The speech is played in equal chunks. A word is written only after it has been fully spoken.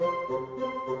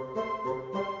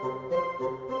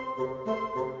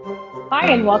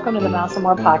Hi, and welcome to the Mouse and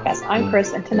More podcast. I'm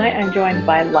Chris, and tonight I'm joined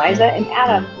by Liza and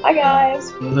Adam. Hi,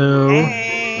 guys. Hello.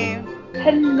 Hey.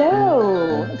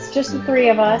 Hello. It's just the three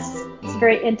of us. It's a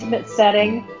very intimate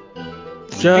setting.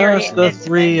 Just the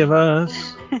three of us.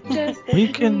 Just the We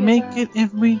three can of make us. it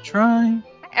if we try.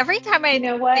 Every time I You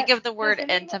know what? think of the word Does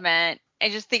anyone- intimate, I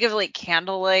just think of like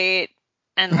candlelight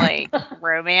and like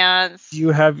romance. Do you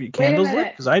have your Wait a candles lit?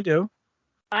 minute. Because I do.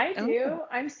 I do. Ooh.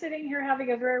 I'm sitting here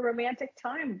having a very romantic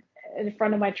time in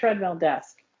front of my treadmill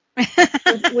desk,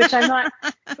 which I'm not.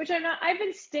 I've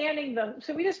been standing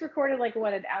so we just recorded like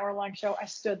an hour-long show. I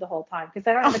stood the whole time because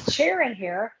I don't have a chair in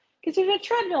here because there's a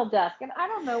treadmill desk, and I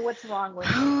don't know what's wrong with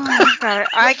me. Oh, God,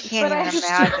 I can't But I even just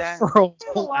imagine. For a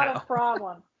have a lot while. of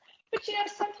problems. But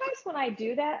sometimes when I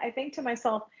do that, I think to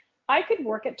myself, I could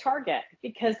work at Target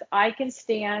because I can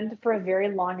stand for a very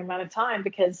long amount of time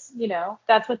because,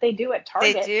 that's what they do at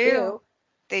They Target do. too.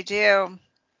 They do.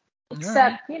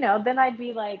 Except, then I'd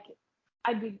be like,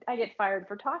 I get fired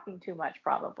for talking too much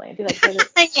probably. I'd be like, sorry,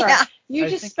 Yeah. you I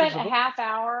just think spent there's a half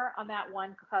hour on that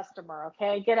one customer,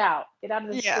 okay? Get out of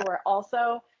the Yeah. store.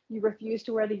 Also, you refuse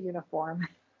to wear the uniform.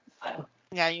 So,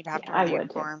 Yeah, you'd have to I wear the would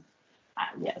too. uniform.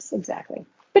 Yes, exactly.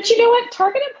 But you know what?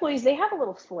 Target employees, they have a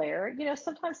little flair.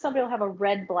 Sometimes somebody will have a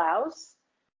red blouse,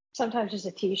 sometimes just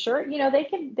a t-shirt.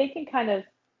 They can kind of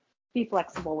be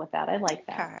flexible with that. I like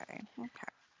that. Okay.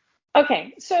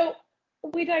 Okay, so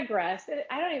we digress.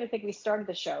 I don't even think we started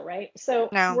the show, right? So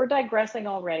No. we're digressing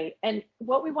already. And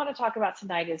what we want to talk about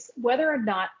tonight is whether or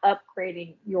not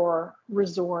upgrading your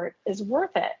resort is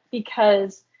worth it.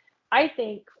 Because I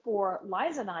think for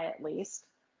Liza and I, at least,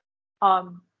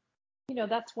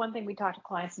 that's one thing we talk to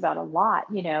clients about a lot.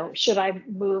 Should I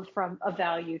move from a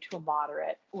value to a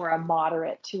moderate or a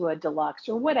moderate to a deluxe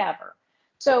or whatever?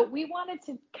 So we wanted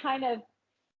to kind of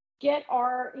get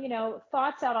our,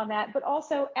 thoughts out on that. But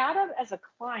also Adam, as a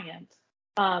client,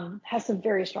 has some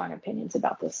very strong opinions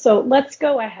about this. So let's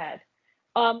go ahead.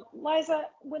 Liza,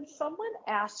 when someone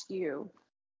asks you,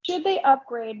 should they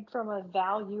upgrade from a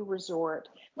value resort?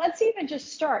 Let's even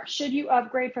just start. Should you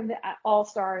upgrade from the All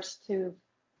Stars to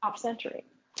Pop Century?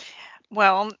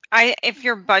 Well, if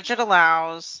your budget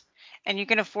allows and you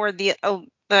can afford the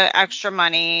extra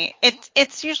money,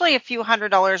 it's usually a few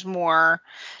 $100s more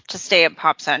to stay at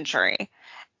Pop Century.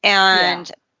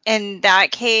 And in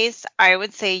that case, I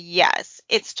would say yes,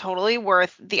 it's totally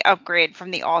worth the upgrade from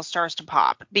the All Stars to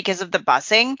Pop because of the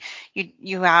busing.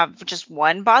 You have just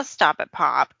one bus stop at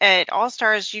Pop. At All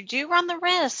Stars, you do run the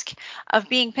risk of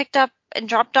being picked up and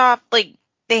dropped off. Like,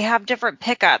 they have different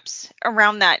pickups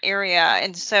around that area,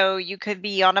 and so you could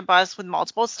be on a bus with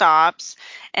multiple stops,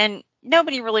 and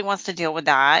nobody really wants to deal with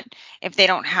that if they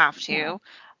don't have to. No.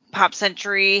 Pop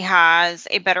Century has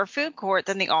a better food court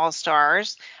than the All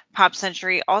Stars. Pop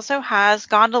Century also has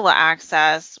gondola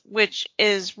access, which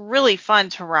is really fun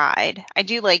to ride. I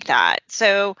do like that.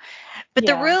 So, but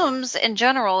the rooms in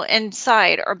general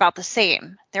inside are about the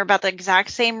same. They're about the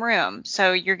exact same room.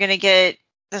 So you're going to get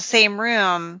the same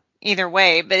room either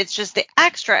way, but it's just the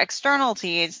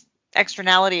externalities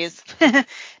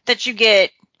that you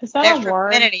get, Is that extra a word?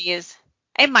 amenities.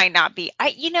 It might not be.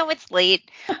 It's late.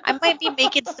 I might be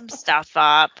making some stuff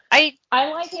up. I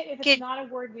like it. If it's not a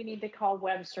word, we need to call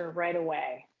Webster right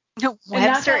away.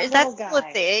 Webster, is that still a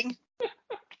thing?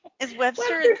 Is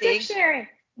Webster a thing? Dictionary.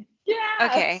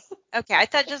 Yes. Okay. I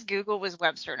thought just Google was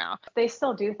Webster now. They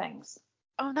still do things.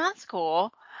 Oh, that's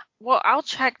cool. Well, I'll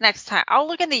check next time. I'll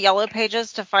look in the yellow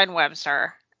pages to find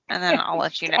Webster, and then I'll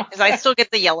let you know because I still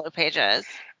get the yellow pages.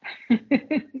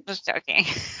 Just joking.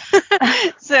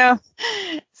 So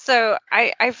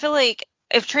I feel like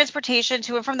if transportation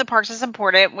to and from the parks is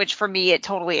important, which for me it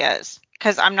totally is,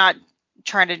 because I'm not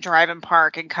trying to drive and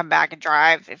park and come back and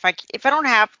drive. If I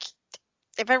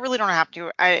really don't have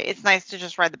to, it's nice to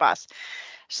just ride the bus.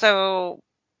 So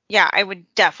yeah, I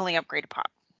would definitely upgrade to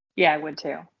Pop. Yeah, I would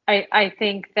too. I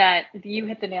think that you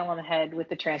hit the nail on the head with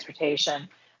the transportation.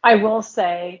 I will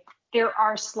say there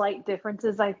are slight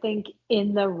differences, I think,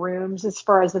 in the rooms as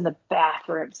far as in the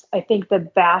bathrooms. I think the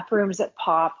bathrooms at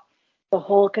Pop, the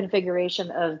whole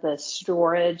configuration of the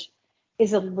storage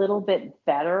is a little bit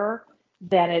better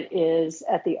than it is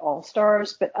at the All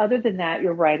Stars. But other than that,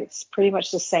 you're right. It's pretty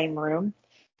much the same room.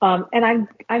 And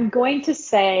I'm going to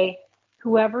say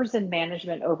whoever's in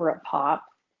management over at Pop,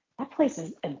 that place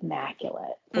is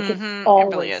immaculate. Like it's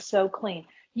always really is. so clean.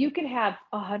 You can have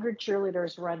 100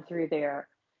 cheerleaders run through there,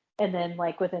 and then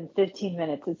like within 15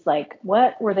 minutes, it's like,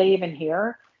 what, were they even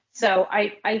here? So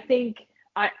I think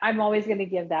I'm always going to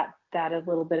give that a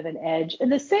little bit of an edge.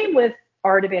 And the same with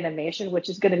Art of Animation, which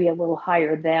is going to be a little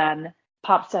higher than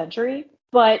Pop Century,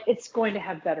 but it's going to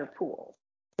have better pools.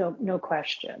 So no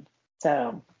question.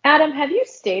 So, Adam, have you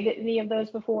stayed at any of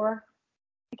those before?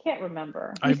 I can't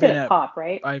remember. You I've said been at at Pop,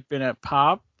 right? I've been at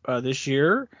Pop this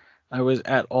year. I was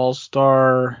at All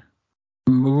Star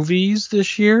Movies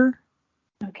this year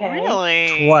Okay. Really?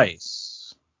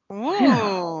 twice.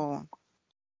 Ooh.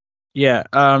 Yeah,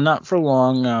 not for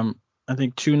long. I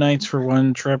think 2 nights for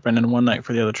one trip and then one night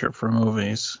for the other trip for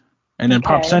movies. And then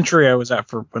Pop Okay. Century I was at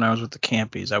for when I was with the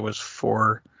Campies. I was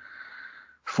 4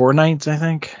 nights, I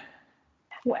think.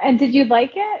 And did you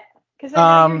like it? Because I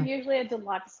know you're Um, usually a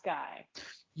deluxe guy.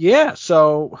 yeah.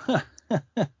 So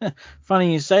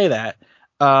funny you say that.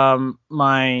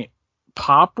 My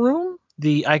Pop room,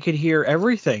 I could hear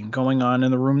everything going on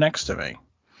in the room next to me.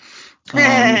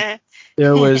 Um,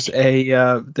 there was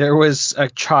a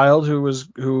child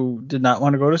who did not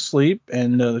want to go to sleep,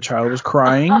 and the child was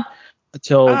crying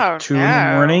until Oh 2 in the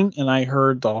morning, no. and I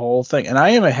heard the whole thing. And I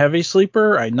am a heavy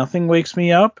sleeper. Nothing wakes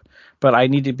me up, but I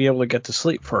need to be able to get to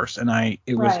sleep first. And I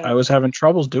Right. was having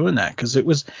troubles doing that because it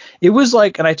was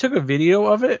like, and I took a video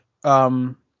of it.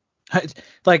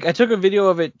 I took a video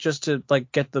of it just to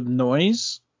like get the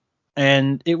noise,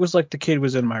 and it was like the kid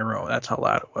was in my room. That's how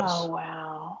loud it Oh, was.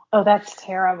 wow. Oh, that's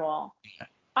terrible.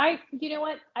 You know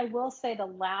what? I will say the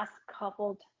last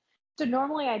couple, so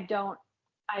normally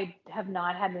I have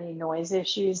not had any noise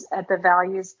issues at the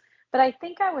values, but I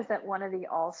think I was at one of the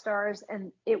All Stars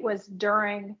and it was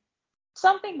during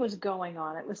something was going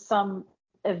on. It was some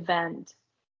event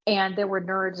and there were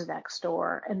nerds next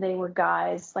door and they were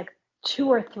guys like two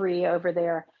or three over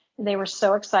there and they were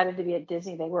so excited to be at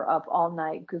Disney. They were up all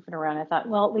night goofing around. I thought,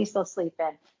 well, at least they'll sleep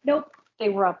in. Nope, they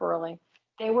were up early.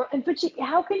 They were, but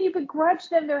how can you begrudge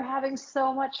them? They're having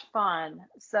so much fun.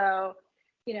 So,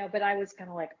 but I was kind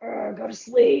of like, go to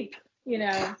sleep, you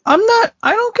know. I'm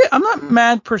not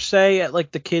mad per se at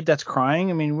like the kid that's crying.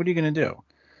 I mean, what are you gonna do?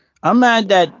 I'm mad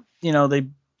that, Yeah.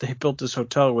 they built this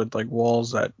hotel with like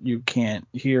walls that you can't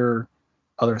hear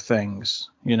other things,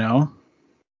 you know?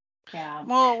 Yeah.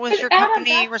 Well, was But your Adam,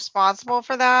 company responsible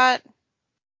for that?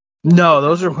 did your No,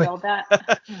 those are company way build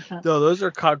that? no, those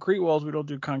are concrete walls. We don't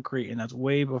do concrete, and that's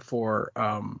way before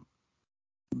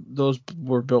those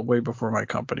were built way before my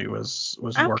company was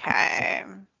working. Okay.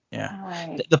 Yeah. All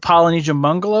right. The Polynesian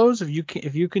bungalows, if you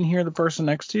can hear the person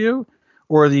next to you,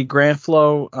 or the Grand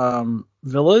Flow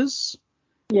villas,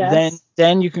 then Yes.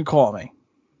 then you can call me.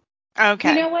 You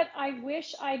Okay. know what? I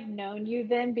wish I'd known you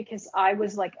then because I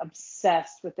was like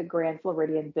obsessed with the Grand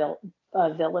Floridian built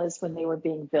villas when they were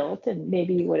being built, and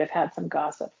maybe you would have had some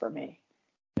gossip for me.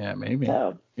 Yeah, maybe.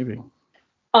 So, Maybe.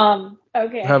 We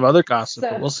have okay. other gossip,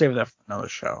 but So, we'll save that for another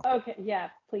show. okay, yeah,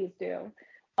 please do.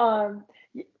 Um,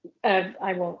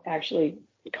 I won't actually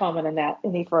comment on that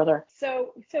any further.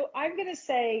 So I'm gonna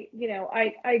say,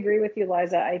 I agree with you,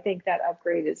 Liza. I think that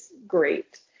upgrade is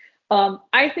great.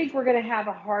 I think we're gonna have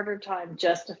a harder time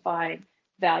justifying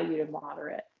value to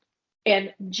moderate.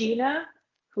 And Gina,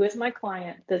 who is my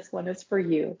client, this one is for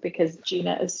you because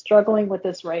Gina is struggling with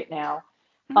this right now.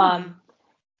 Hmm. Um,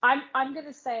 I'm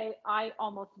gonna say I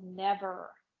almost never,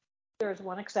 there's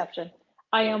one exception.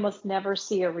 I almost never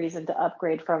see a reason to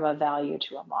upgrade from a value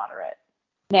to a moderate.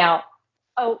 Now,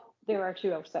 oh, there are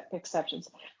two exceptions.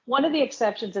 One of the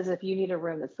exceptions is if you need a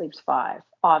room that sleeps five,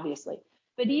 obviously.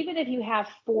 But even if you have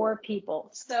four people,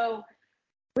 so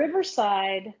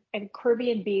Riverside and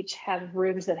Caribbean Beach have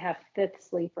rooms that have fifth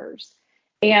sleepers.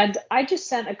 And I just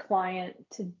sent a client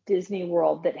to Disney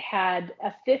World that had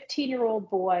a 15-year-old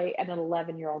boy and an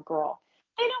 11-year-old girl.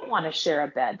 They don't want to share a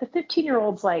bed. The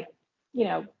 15-year-old's like,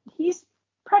 he's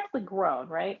practically grown,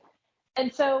 right?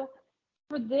 And so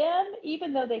for them,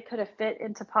 even though they could have fit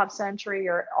into Pop Century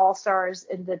or All Stars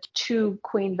in the two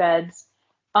queen beds,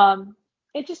 um,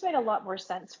 it just made a lot more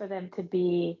sense for them to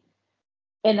be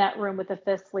in that room with the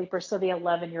fifth sleeper so the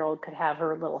 11-year-old could have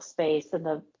her little space and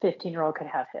the 15-year-old could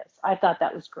have his. I thought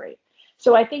that was great.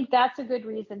 So I think that's a good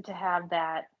reason to have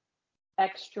that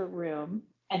extra room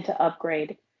and to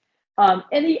upgrade.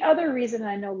 And the other reason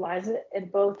I know Liza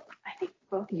and I think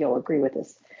both of you'll agree with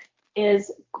this,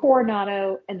 is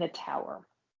Coronado and the Tower.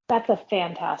 That's a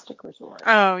fantastic resort.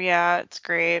 Oh yeah, it's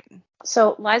great.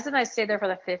 So Liza and I stayed there for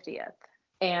the 50th,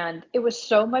 and it was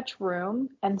so much room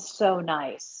and so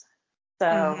nice.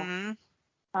 So Hmm.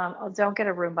 don't get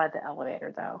a room by the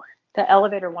elevator, though. The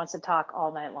elevator wants to talk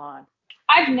all night long.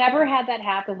 I've never had that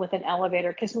happen with an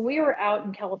elevator because when we were out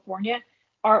in California,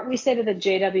 we stayed at the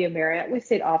JW Marriott. We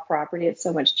stayed off property. It's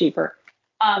so much cheaper.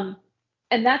 Um,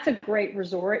 and that's a great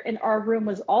resort. And our room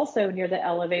was also near the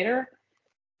elevator.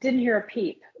 Didn't hear a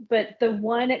peep, but the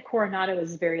one at Coronado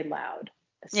is very loud.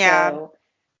 Yeah. So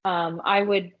I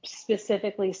would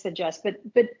specifically suggest, but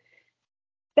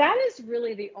that is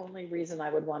really the only reason I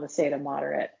would want to stay at a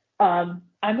moderate.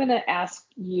 I'm going to ask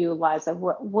you, Liza,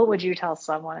 what would you tell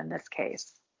someone in this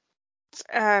case?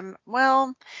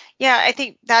 Well, yeah, I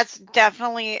think that's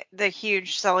definitely the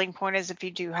huge selling point is if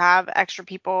you do have extra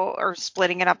people or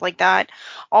splitting it up like that.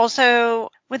 Also,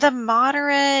 with a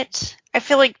moderate, I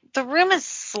feel like the room is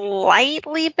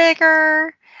slightly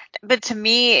bigger, but to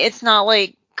me, it's not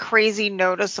like crazy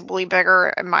noticeably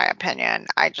bigger in my opinion.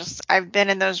 I've been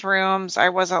in those rooms. I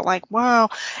wasn't like, whoa,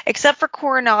 except for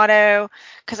Coronado,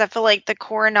 because I feel like the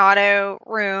Coronado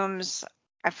rooms,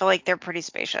 I feel like they're pretty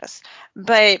spacious.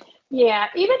 But Yeah,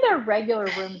 even their regular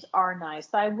rooms are nice.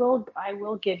 I will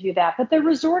give you that. But the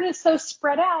resort is so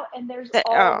spread out and there's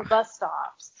all oh, the bus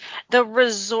stops. the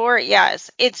resort,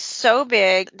 yes, it's so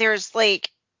big. There's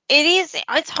like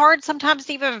it's hard sometimes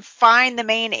to even find the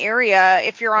main area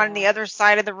if you're on Yeah. the other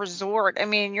side of the resort. I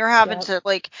mean, you're having Yep. to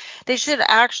like they should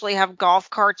actually have golf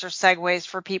carts or segways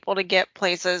for people to get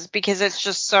places because it's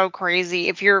just so crazy.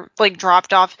 If you're like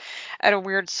dropped off at a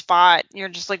weird spot, you're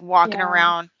just like walking Yeah.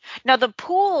 around. Now the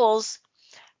pools,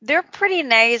 they're pretty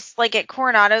nice. Like at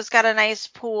Coronado's got a nice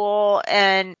pool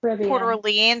and Port Caribbean.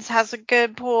 Orleans has a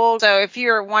good pool. So if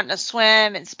you're wanting to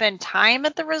swim and spend time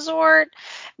at the resort,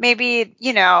 maybe,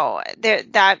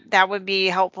 that would be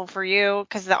helpful for you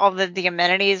because all the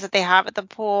amenities that they have at the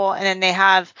pool. And then they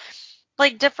have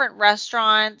like different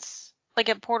restaurants, like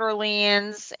at Port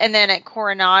Orleans, and then at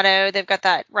Coronado, they've got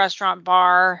that restaurant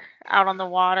bar out on the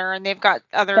water, and they've got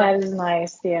other, That is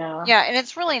nice. Yeah. yeah, and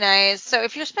it's really nice. So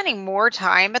if you're spending more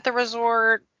time at the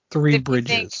resort, Three if you think,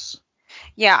 Bridges.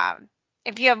 yeah,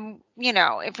 if you have,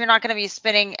 if you're not going to be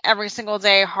spending every single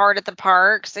day hard at the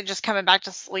parks and just coming back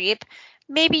to sleep,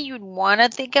 maybe you'd want to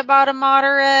think about a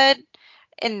moderate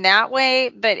in that way.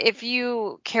 But if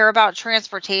you care about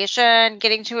transportation,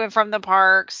 getting to and from the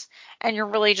parks, and you're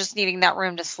really just needing that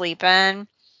room to sleep in,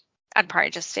 I'd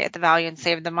probably just stay at the Value and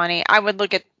save the money. I would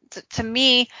look at, to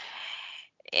me,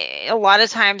 a lot of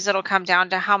times it'll come down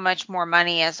to how much more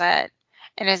money is it,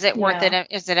 and is it worth Yeah. it?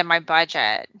 Is it in my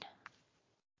budget?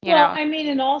 You Well, know? I mean,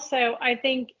 and also I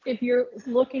think if you're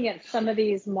looking at some of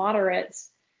these moderates,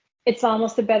 it's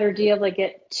almost a better deal to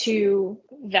get two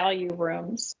value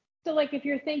rooms. So like if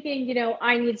you're thinking,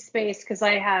 I need space because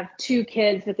I have two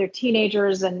kids, but they're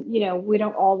teenagers and, we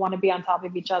don't all want to be on top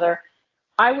of each other.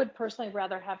 I would personally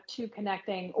rather have two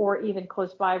connecting or even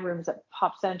close by rooms at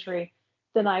Pop Century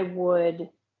than I would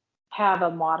have a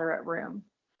moderate room.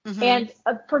 Hmm. And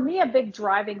for me, a big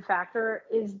driving factor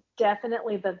is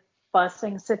definitely the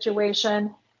busing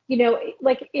situation.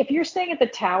 Like if you're staying at the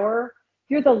tower,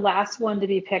 you're the last one to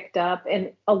be picked up.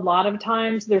 And a lot of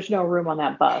times there's no room on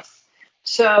that bus.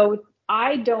 So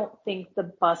I don't think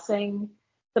the busing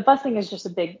is just a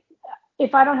big,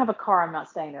 if I don't have a car, I'm not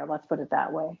staying there. Let's put it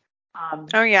that way.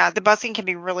 Oh yeah, the busing can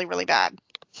be really, really bad.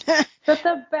 But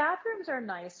the bathrooms are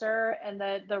nicer and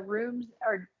the rooms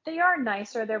are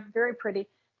nicer. They're very pretty.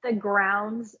 The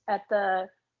grounds at the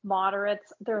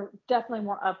moderates, they're definitely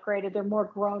more upgraded. They're more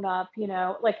grown up,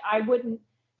 Like I wouldn't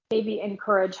maybe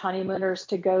encourage honeymooners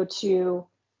to go to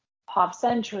Pop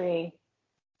Century,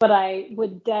 but I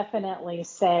would definitely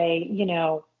say,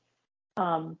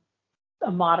 um,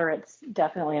 a moderate's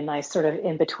definitely a nice sort of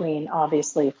in between,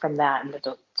 obviously, from that and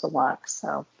the deluxe.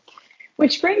 So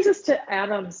which brings us to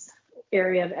Adam's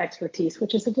area of expertise,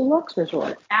 which is a deluxe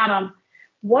resort. Adam,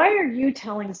 why are you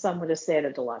telling someone to stay at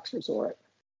a deluxe resort?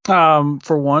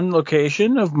 For one,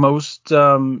 location of most,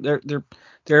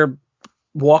 they're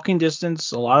walking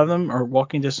distance. A lot of them are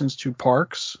walking distance to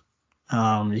parks.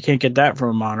 You can't get that from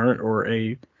a moderate or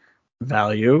a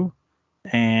value.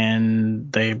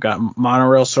 And they've got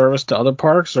monorail service to other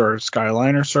parks or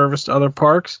Skyliner service to other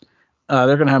parks.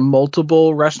 They're going to have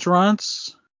multiple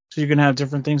restaurants, so you can have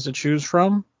different things to choose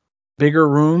from. Bigger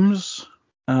rooms,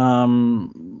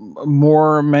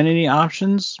 more amenity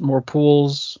options, more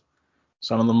pools.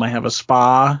 Some of them might have a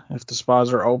spa if the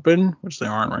spas are open, which they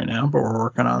aren't right now, but we're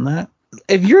working on that.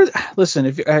 If you're listen,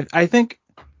 if I think,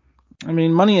 I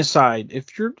mean, money aside,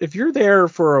 if you're there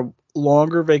for a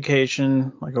longer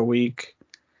vacation, like a week,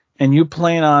 and you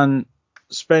plan on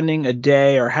spending a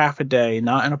day or half a day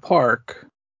not in a park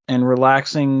and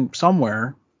relaxing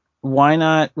somewhere, why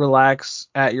not relax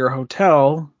at your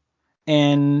hotel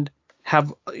and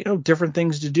have different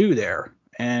things to do there?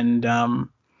 And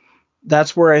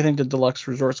that's where I think the deluxe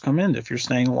resorts come in. If you're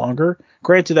staying longer,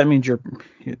 granted that means the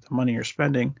money you're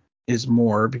spending is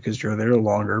more because you're there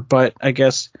longer, but I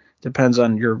guess depends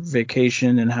on your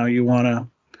vacation and how you want to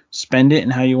spend it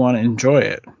and how you want to enjoy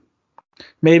it.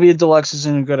 Maybe a deluxe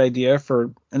isn't a good idea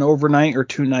for an overnight or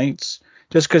 2 nights,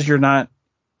 just because you're not,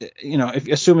 if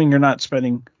assuming you're not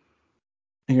spending,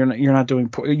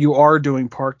 you are doing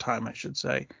part time, I should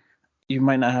say. you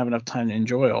might not have enough time to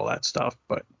enjoy all that stuff.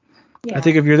 But I Yeah.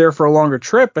 think if you're there for a longer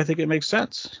trip, I think it makes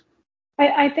sense.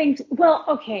 I think, well,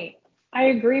 okay, I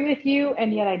agree with you,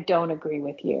 and yet I don't agree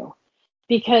with you.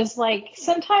 Because, like,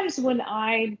 sometimes when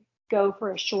I go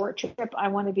for a short trip, I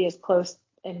want to be as close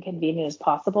and convenient as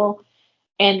possible.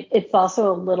 And it's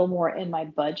also a little more in my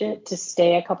budget to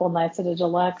stay a couple nights at a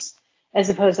deluxe as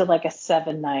opposed to like a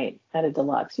 7 night at a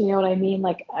deluxe. You know what I mean?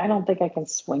 Like, I don't think I can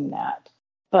swing that.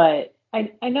 But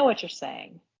I know what you're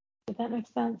saying. Does that make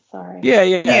sense? Sorry. Yeah.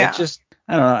 It's Yeah. just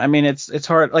I don't know. I mean, it's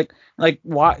hard. Like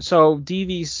why? So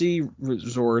DVC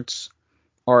resorts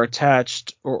are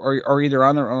attached or are either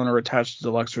on their own or attached to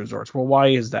deluxe resorts. Well, why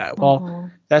is that? Well, Hmm.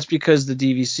 that's because the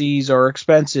DVCs are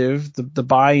expensive. The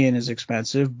buy-in is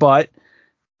expensive, but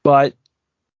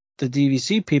the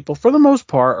DVC people, for the most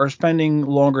part, are spending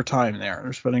longer time there.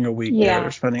 They're spending a week there. They're Yeah.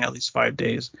 spending at least 5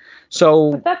 days. But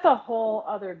So, that's a whole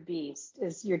other beast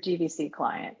is your DVC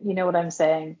client. You know what I'm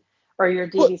saying? Or your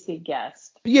well, DVC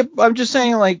guest. yeah, I'm just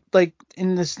saying, like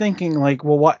in this thinking, like,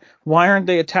 well, why aren't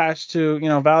they attached to,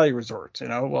 value resorts?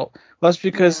 Well, that's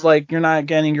because Yeah. like you're not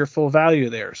getting your full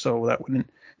value there. So that wouldn't,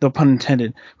 no pun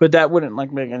intended, but that wouldn't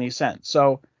like make any sense.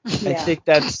 So Yeah.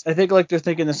 I think like they're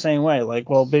thinking the same way. Like,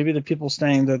 well, maybe the people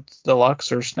staying the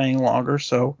deluxe are staying longer,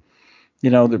 so we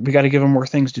got to give them more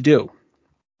things to do.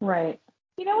 Right.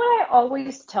 You know what I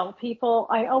always tell people?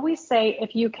 I always say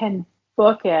if you can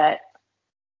book it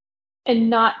and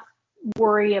not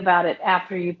worry about it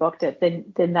after you booked it,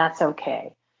 then that's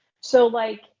okay. So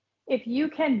like if you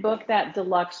can book that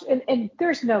deluxe and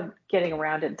there's no getting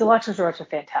around it. Deluxe resorts are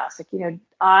fantastic.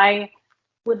 I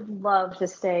would love to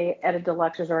stay at a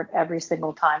deluxe resort every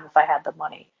single time if I had the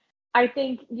money. I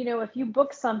think, if you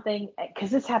book something, because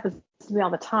this happens to me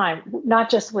all the time, not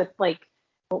just with like,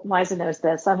 well, Liza knows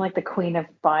this. I'm like the queen of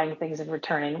buying things and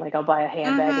returning. Like I'll buy a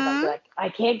handbag and I'll be Mhm. like, I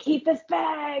can't keep this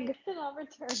bag, and I'll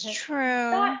return It's it.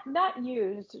 true. Not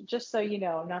used, just so you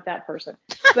know, I'm not that person.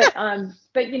 But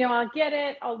I'll get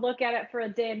it, I'll look at it for a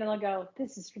day, and then I'll go,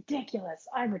 this is ridiculous.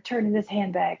 I'm returning this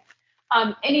handbag.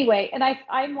 Anyway, and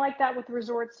I'm like that with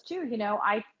resorts too.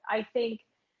 I think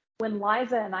when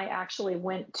Liza and I actually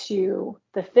went to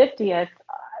the 50th,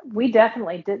 we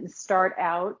definitely didn't start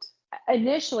out.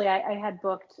 Initially, I had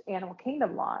booked Animal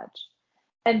Kingdom Lodge,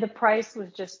 and the price was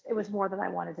it was more than I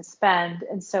wanted to spend.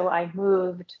 And so I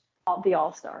moved the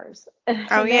All Stars. Oh And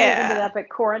then we ended yeah. up at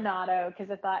Coronado because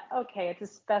I thought, okay, it's a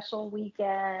special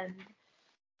weekend.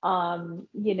 And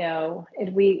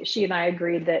she and I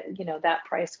agreed that, that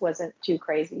price wasn't too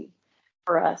crazy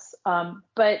for us.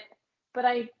 But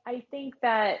I think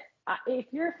that if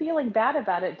you're feeling bad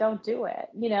about it, don't do it.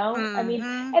 I mean,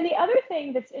 Mhm. and the other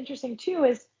thing that's interesting too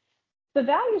is the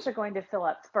values are going to fill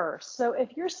up first. So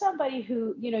if you're somebody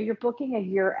who, you're booking a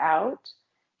year out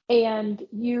and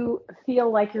you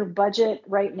feel like your budget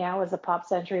right now is a Pop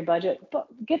Century budget,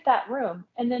 get that room.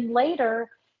 And then later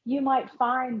you might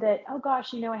find that, oh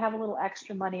gosh, I have a little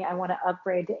extra money. I want to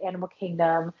upgrade to Animal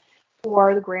Kingdom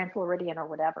or the Grand Floridian or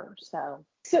whatever. So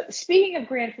speaking of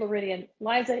Grand Floridian,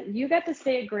 Liza, you got to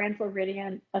stay at Grand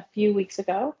Floridian a few weeks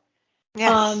ago. Yes.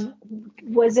 Um,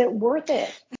 was it worth it?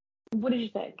 What did you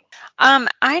think?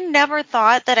 I never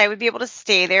thought that I would be able to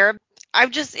stay there.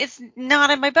 It's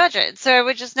not in my budget. So I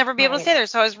would just never be able to Right. stay there.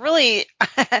 So I was really,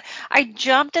 I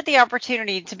jumped at the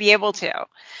opportunity to be able to.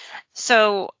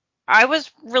 So I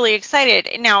was really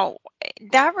excited. Now,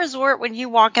 that resort, when you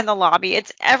walk in the lobby,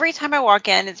 it's every time I walk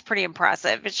in, it's pretty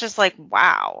impressive. It's just like,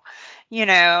 wow.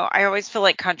 I always feel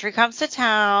like country comes to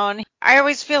town. I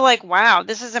always feel like, wow,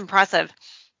 this is impressive.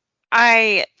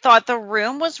 I thought the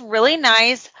room was really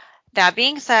nice. That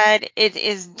being said, it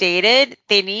is dated.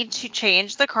 They need to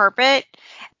change the carpet.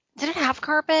 Did it have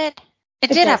carpet?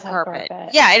 It It did does have have carpet.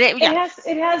 carpet. Yeah, It yeah.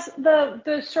 has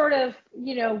the sort of,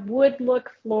 wood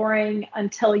look flooring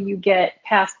until you get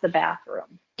past the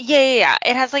bathroom. Yeah.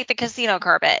 It has like the casino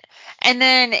carpet. And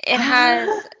then it has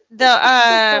the It's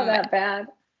not that bad.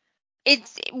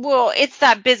 it's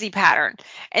that busy pattern.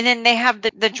 And then they have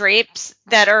the drapes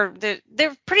that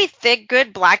they're pretty thick,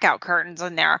 good blackout curtains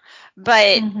in there.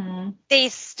 But Hmm.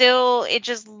 it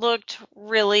just looked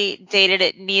really dated.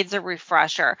 It needs a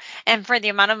refresher. And for the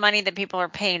amount of money that people are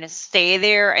paying to stay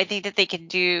there, I think that they can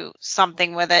do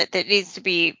something with it that needs to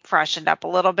be freshened up a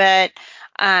little bit.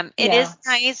 It Yeah. is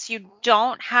nice. You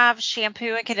don't have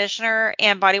shampoo and conditioner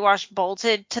and body wash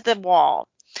bolted to the wall.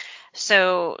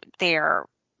 So they're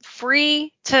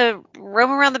free to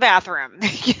roam around the bathroom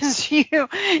because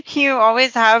you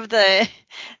always have the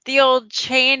old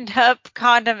chained up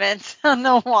condiments on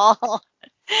the wall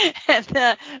at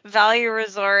the value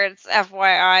resorts.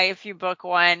 FYI, if you book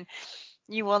one,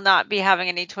 you will not be having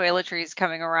any toiletries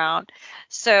coming around.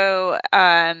 So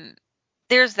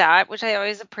there's that, which I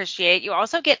always appreciate. You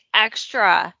also get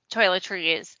extra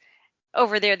toiletries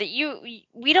over there that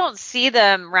we don't see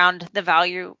them around the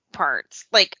value parts.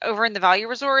 Like over in the value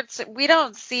resorts, we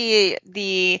don't see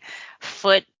the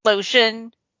foot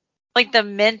lotion, like the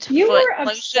mint You foot were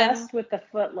lotion. obsessed with the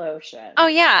foot lotion. Oh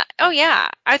yeah. Oh yeah.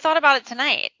 I thought about it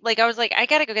tonight. Like I was like, I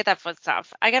gotta go get that foot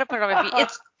stuff. I gotta put it on my feet.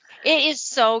 It is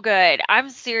so good. I'm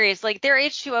serious. Like their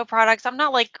H2O products, I'm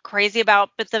not like crazy about,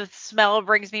 but the smell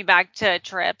brings me back to a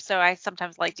trip, so I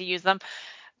sometimes like to use them.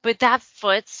 But that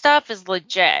foot stuff is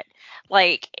legit.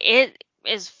 Like it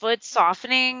is foot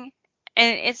softening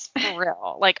and it's for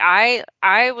real. Like I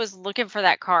was looking for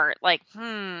that cart. Like,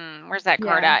 where's that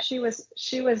cart Yeah, at? she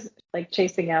was like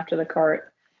chasing after the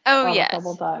cart Oh a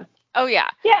couple yes. times. Oh yeah.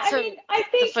 Yeah, I So mean, I the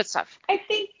think foot stuff. I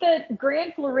think that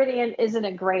Grand Floridian isn't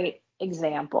a great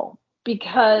example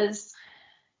because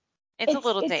It's a it's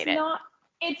little it's dated. not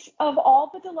it's of all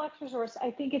the deluxe resorts,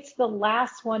 I think it's the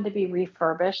last one to be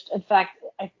refurbished. In fact,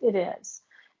 it is.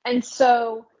 And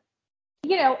so,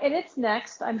 and it's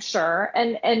next, I'm sure.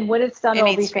 And when it's done, It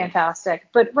it'll be needs to be. fantastic.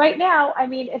 But right now, I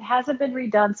mean, it hasn't been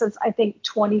redone since I think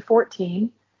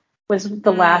 2014 was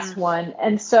the last Mm, one.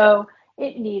 And so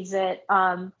it needs it.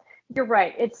 You're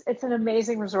right. It's an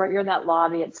amazing resort. You're in that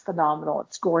lobby. It's phenomenal.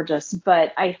 It's gorgeous.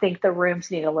 But I think the rooms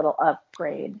need a little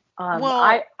upgrade.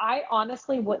 well, I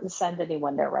honestly wouldn't send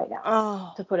anyone there right now,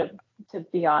 oh, to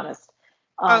be honest.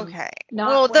 okay. Not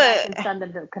Well, when I can send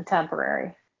them to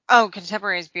Contemporary.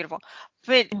 contemporary is beautiful.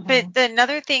 But Hmm.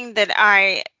 another thing that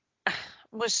I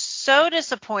was so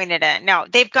disappointed in. Now,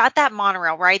 they've got that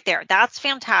monorail right there. That's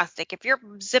fantastic. If you're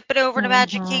zipping over to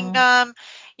Magic Hmm. Kingdom,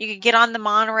 you could get on the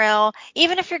monorail.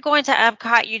 Even if you're going to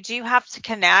Epcot, you do have to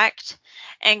connect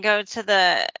and go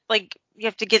to you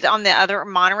have to get on the other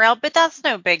monorail, but that's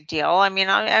no big deal. I mean,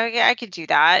 I could do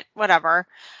that, whatever.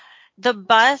 The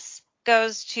bus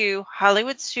goes to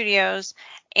Hollywood Studios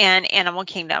and Animal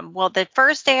Kingdom. Well, the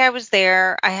first day I was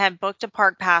there, I had booked a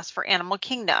park pass for Animal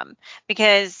Kingdom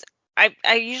because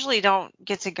I usually don't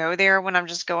get to go there when I'm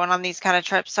just going on these kind of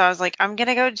trips. So I was like, I'm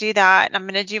gonna go do that, and I'm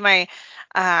gonna do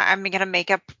I'm gonna make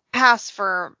a pass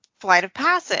for Flight of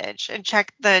Passage and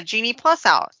check the Genie Plus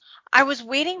out. I was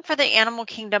waiting for the Animal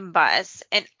Kingdom bus,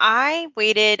 and I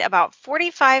waited about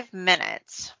 45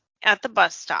 minutes at the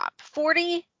bus stop.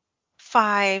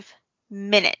 5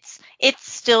 minutes. It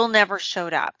still never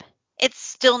showed up. It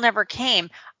still never came.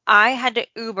 I had to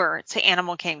Uber to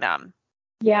Animal Kingdom.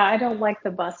 Yeah, I don't like the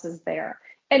buses there.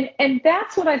 And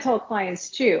that's what I tell clients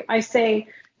too. I say,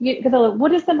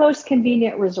 what is the most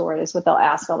convenient resort is what they'll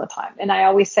ask all the time. And I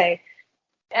always say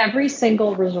every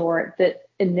single resort that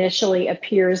initially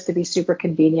appears to be super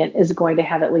convenient is going to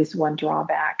have at least one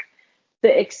drawback.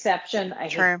 The exception, I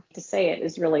hate True. to say it,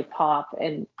 is really Pop, Pop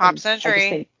and I just Century.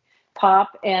 think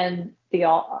Pop and the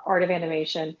Art of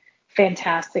Animation,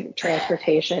 fantastic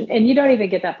transportation, and you don't even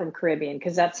get that from Caribbean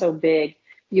because that's so big.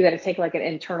 You got to take like an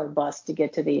internal bus to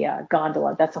get to the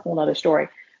gondola. That's a whole other story.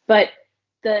 But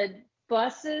the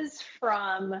buses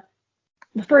from,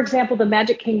 for example, the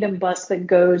Magic Kingdom bus that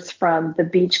goes from the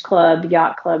Beach Club,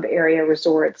 Yacht Club area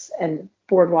resorts and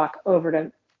Boardwalk over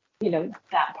to,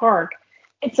 that park,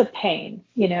 it's a pain.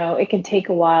 It can take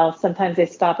a while. Sometimes they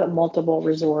stop at multiple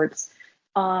resorts.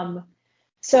 Um,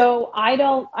 so I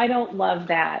don't love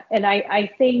that. And I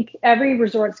think every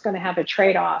resort's going to have a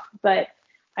trade-off, but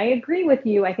I agree with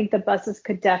you. I think the buses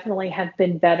could definitely have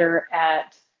been better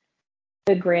at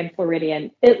the Grand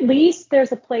Floridian. At least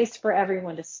there's a place for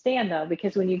everyone to stand though,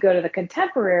 because when you go to the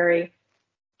Contemporary, it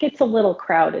gets a little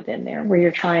crowded in there where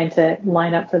you're trying to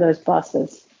line up for those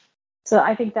buses. So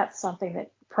I think that's something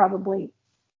that probably,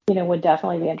 would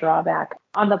definitely be a drawback.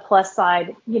 On the plus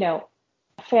side,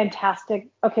 fantastic.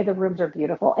 Okay, the rooms are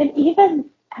beautiful. And even,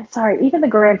 I'm sorry, even the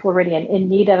Grand Floridian in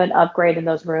need of an upgrade in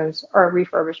those rooms or a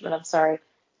refurbishment, I'm sorry.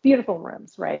 Beautiful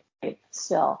rooms, right?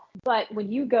 Still. But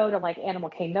when you go to like Animal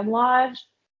Kingdom Lodge,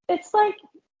 it's like,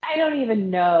 I don't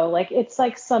even know. Like, it's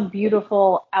like some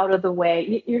beautiful out of the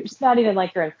way. It's not even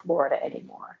like you're in Florida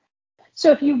anymore.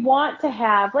 So if you want to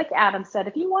have, like Adam said,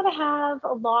 if you want to have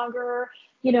a longer,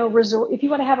 resort, if you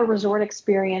want to have a resort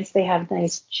experience, they have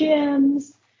nice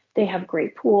gyms, they have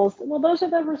great pools. Well, those are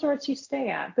the resorts you stay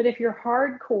at. But if you're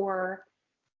hardcore,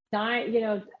 not,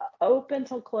 open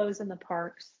till close in the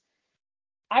parks,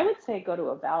 I would say go to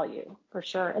a value for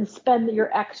sure and spend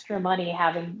your extra money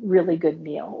having really good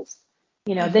meals.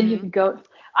 Then you Hmm. can go.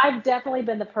 I've definitely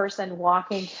been the person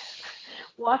walking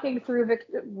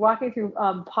through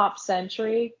Pop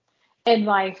Century in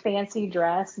my fancy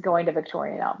dress going to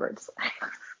Victoria and Albert's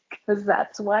because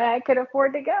that's why I could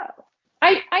afford to go.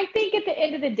 I think at the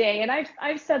end of the day, and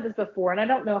I've said this before, and I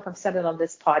don't know if I've said it on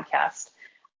this podcast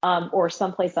or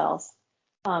someplace else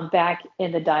back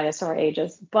in the dinosaur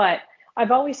ages, but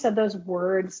I've always said those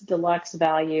words, deluxe,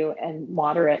 value, and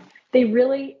moderate, they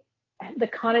really, the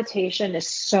connotation is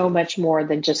so much more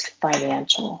than just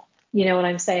financial. You know what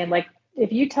I'm saying? Like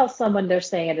if you tell someone they're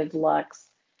staying at a deluxe,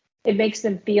 it makes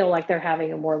them feel like they're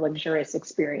having a more luxurious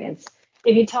experience.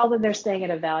 If you tell them they're staying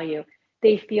at a value,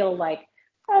 they feel like,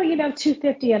 oh,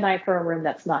 $250 a night for a room,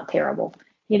 that's not terrible.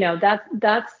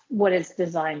 That's what it's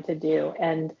designed to do.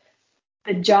 And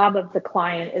the job of the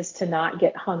client is to not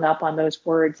get hung up on those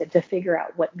words and to figure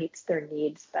out what meets their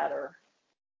needs better.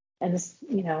 And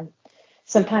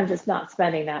sometimes it's not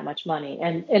spending that much money.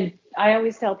 And I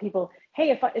always tell people,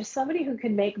 hey, if somebody who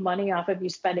can make money off of you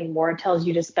spending more tells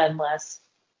you to spend less,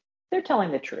 they're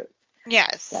telling the truth.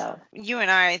 Yes. So You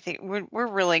and I think we're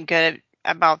really good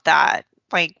about that.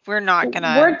 Like we're not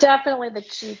gonna. we're definitely the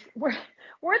cheap. We're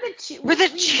the cheap. We're the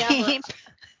We never. cheap.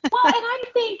 Well, and I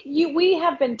think we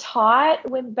have been taught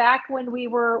when we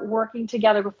were working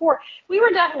together before, we were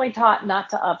definitely taught not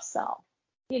to upsell.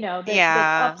 That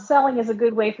Yeah. upselling is a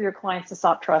good way for your clients to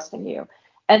stop trusting you.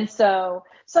 And so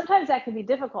sometimes that can be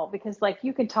difficult because like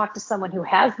you can talk to someone who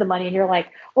has the money and you're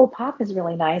like, oh, Pop is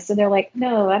really nice. And they're like,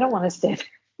 no, I don't want to stay there.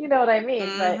 You know what I mean?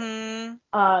 Mhm.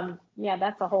 But yeah,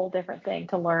 that's a whole different thing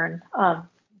to learn.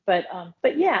 But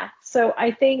yeah, so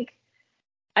I think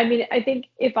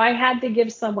if I had to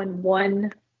give someone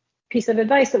one piece of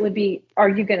advice, it would be, are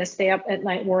you going to stay up at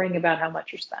night worrying about how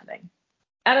much you're spending?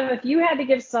 Adam, if you had to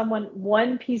give someone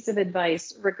one piece of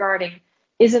advice regarding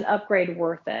is an upgrade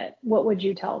worth it, what would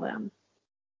you tell them?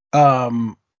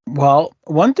 Well,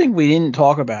 one thing we didn't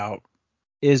talk about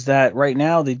is that right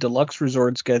now the deluxe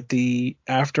resorts get the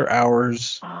after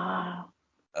hours Ah,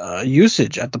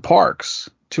 usage at the parks,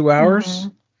 2 hours. mm-hmm.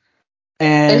 Is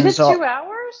And it so, 2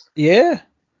 hours? yeah,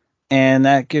 and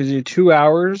that gives you 2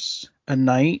 hours a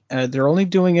night. They're only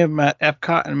doing it at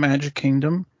Epcot and Magic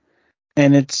Kingdom,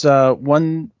 and it's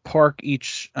one park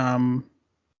each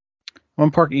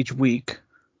week,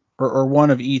 or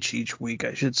one of each week,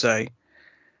 I should say.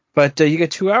 But you get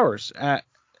 2 hours at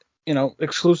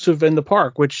exclusive in the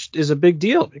park, which is a big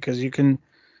deal because you can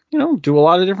do a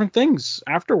lot of different things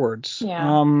afterwards.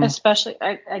 Yeah, especially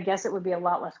I guess it would be a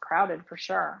lot less crowded for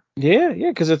sure. Yeah,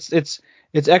 because it's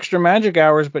extra magic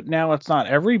hours, but now it's not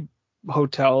every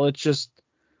hotel. It's just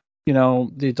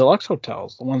the deluxe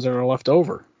hotels, the ones that are left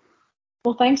over.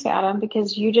 Well, thanks, Adam,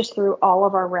 because you just threw all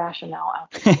of our rationale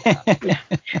out the window.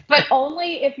 But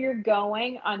only if you're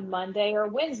going on Monday or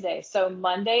Wednesday. So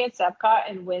Monday it's Epcot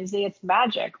and Wednesday it's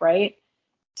Magic, right?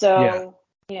 Yeah.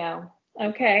 So,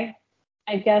 okay.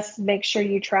 I guess make sure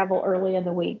you travel early in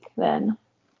the week then.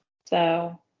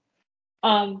 So,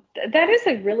 that is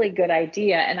a really good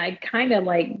idea. And I kind of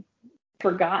like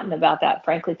forgotten about that,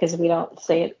 frankly, because we don't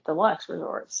stay at deluxe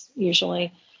resorts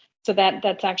usually. So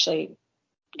that's actually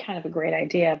kind of a great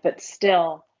idea, but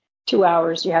still 2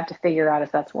 hours, you have to figure out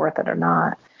if that's worth it or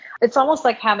not. It's almost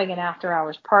like having an after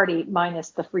hours party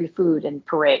minus the free food and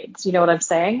parades. You know what I'm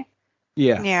saying?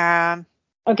 Yeah. Yeah.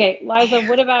 Okay, Liza,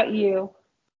 what about you?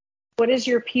 What is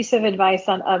your piece of advice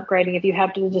on upgrading if you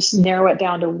have to just narrow it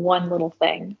down to one little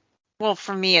thing? Well,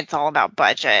 for me, it's all about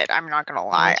budget. I'm not gonna Me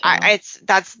lie. too.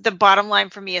 That's the bottom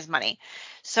line for me is money.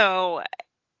 So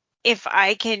if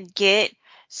I can get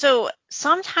so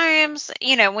sometimes,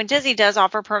 when Disney does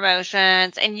offer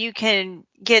promotions and you can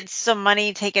get some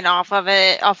money taken off of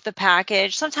it, off the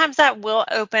package, sometimes that will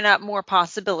open up more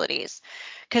possibilities.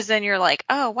 Cause then you're like,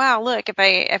 oh wow, look, if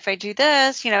I do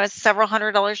this, it's several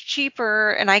 $100s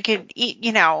cheaper and I could eat,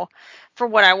 for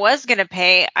what I was gonna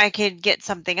pay, I could get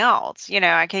something else.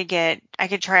 I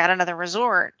could try out another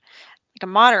resort, like a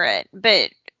moderate.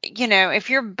 But if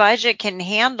your budget can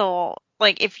handle,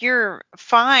 like if you're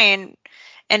fine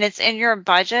and it's in your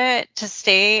budget to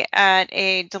stay at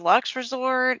a deluxe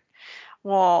resort,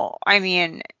 well, I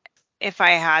mean, if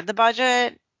I had the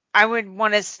budget, I would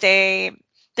want to stay.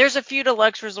 There's a few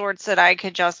deluxe resorts that I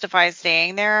could justify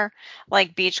staying there,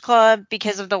 like Beach Club,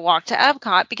 because of the walk to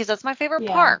Epcot, because that's my favorite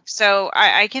Yeah. park. So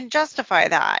I can justify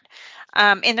that.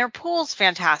 And their pool's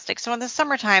fantastic. So in the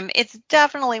summertime, it's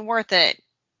definitely worth it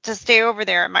to stay over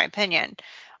there, in my opinion.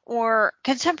 Or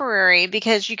Contemporary,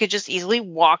 because you could just easily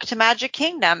walk to Magic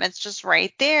Kingdom. It's just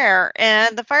right there.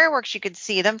 And the fireworks, you could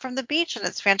see them from the beach, and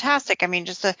it's fantastic. I mean,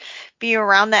 just to be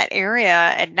around that area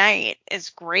at night is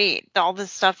great. All the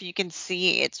stuff you can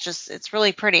see, it's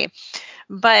really pretty.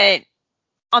 But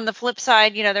on the flip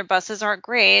side, their buses aren't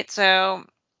great. So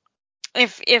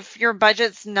if your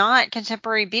budget's not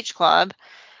Contemporary Beach Club,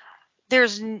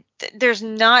 there's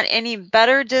not any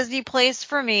better Disney place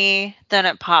for me than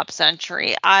at Pop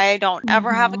Century. I don't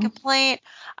ever have a Mm-hmm. complaint.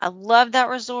 I love that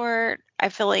resort. I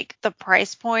feel like the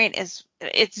price point it's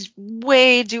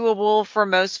way doable for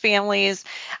most families.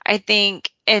 I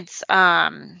think it's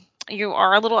you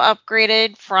are a little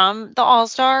upgraded from the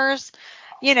All-Stars,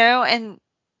 and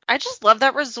I just love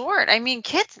that resort. I mean,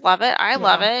 kids love it. I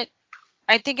love Yeah. it.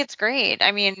 I think it's great.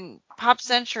 I mean, Pop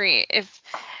Century,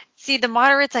 see the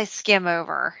moderates I skim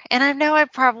over, and I know I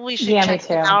probably should Yeah, me check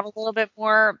them too. out a little bit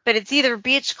more, but it's either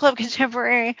Beach Club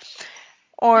Contemporary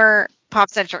or Pop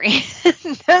Century.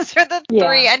 Those are the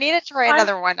three. Yeah. I need to try I'm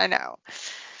another one. I know.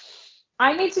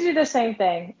 I need to do the same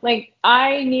thing. Like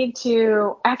I need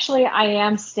to actually I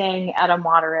am staying at a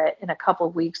moderate in a couple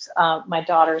of weeks. My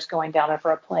daughter's going down there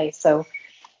for a play, so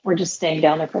we're just staying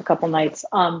down there for a couple nights.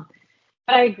 But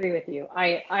I agree with you.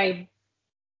 I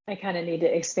kind of need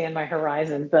to expand my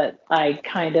horizon, but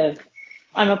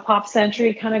I'm a Pop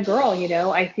Century kind of girl,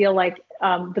 I feel like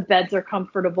the beds are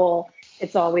comfortable.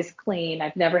 It's always clean.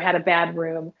 I've never had a bad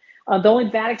room. The only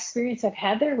bad experience I've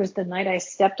had there was the night I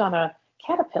stepped on a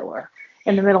caterpillar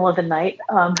in the middle of the night.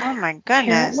 Oh my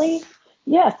Apparently, goodness.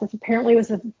 yes, this apparently was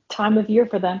the time of year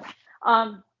for them.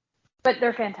 But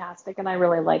they're fantastic, and I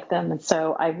really like them, and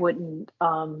so I wouldn't.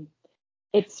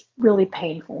 It's really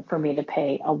painful for me to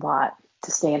pay a lot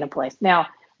to stay in a place. Now,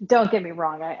 don't get me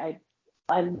wrong, I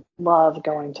love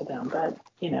going to them, but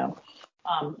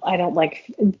I don't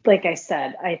like I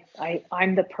said,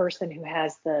 I'm the person who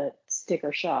has the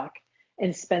sticker shock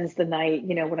and spends the night,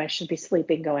 when I should be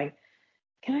sleeping going,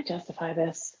 can I justify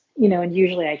this? And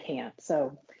usually I can't.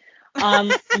 So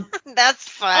um,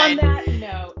 That's on fun. that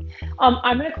note,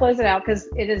 I'm going to close it out because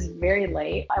it is very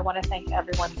late. I want to thank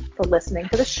everyone for listening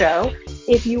to the show.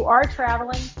 If you are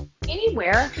traveling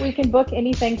anywhere, we can book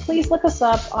anything. Please look us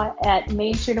up at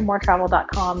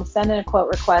mainstreetandmoretravel.com. Send in a quote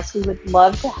request. We would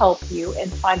love to help you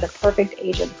and find the perfect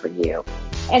agent for you.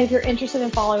 And if you're interested in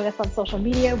following us on social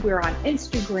media, we're on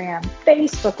Instagram,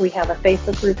 Facebook. We have a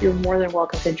Facebook group. You're more than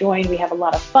welcome to join. We have a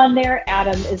lot of fun there.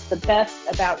 Adam is the best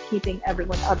about keeping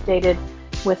everyone updated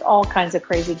with all kinds of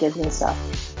crazy Disney stuff.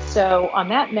 So on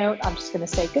that note, I'm just going to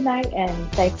say good night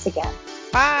and thanks again.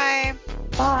 Bye.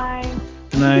 Bye.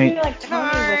 Good night. Like Tony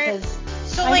with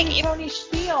his So like Tony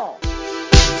spiel.